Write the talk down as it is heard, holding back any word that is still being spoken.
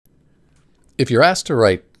If you're asked to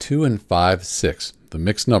write 2 and 5, 6, the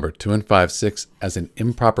mixed number 2 and 5, 6 as an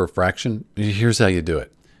improper fraction, here's how you do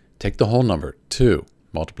it. Take the whole number, 2,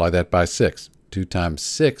 multiply that by 6. 2 times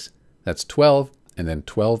 6, that's 12, and then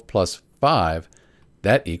 12 plus 5,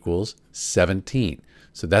 that equals 17.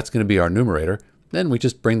 So that's going to be our numerator. Then we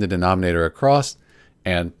just bring the denominator across,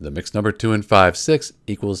 and the mixed number 2 and 5, 6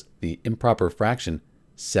 equals the improper fraction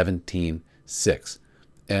 17, 6.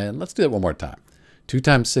 And let's do that one more time. 2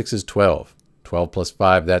 times 6 is 12. 12 plus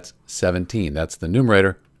 5, that's 17. That's the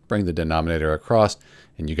numerator. Bring the denominator across,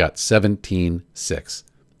 and you got 17, 6.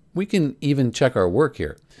 We can even check our work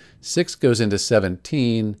here. 6 goes into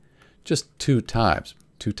 17 just 2 times.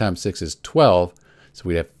 2 times 6 is 12, so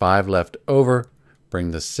we have 5 left over.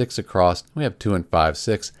 Bring the 6 across. We have 2 and 5,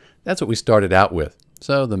 6. That's what we started out with.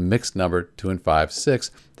 So the mixed number 2 and 5,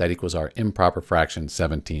 6, that equals our improper fraction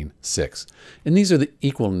 17, 6. And these are the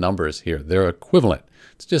equal numbers here. They're equivalent.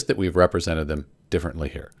 It's just that we've represented them differently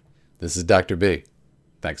here. This is Dr. B.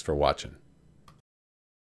 Thanks for watching.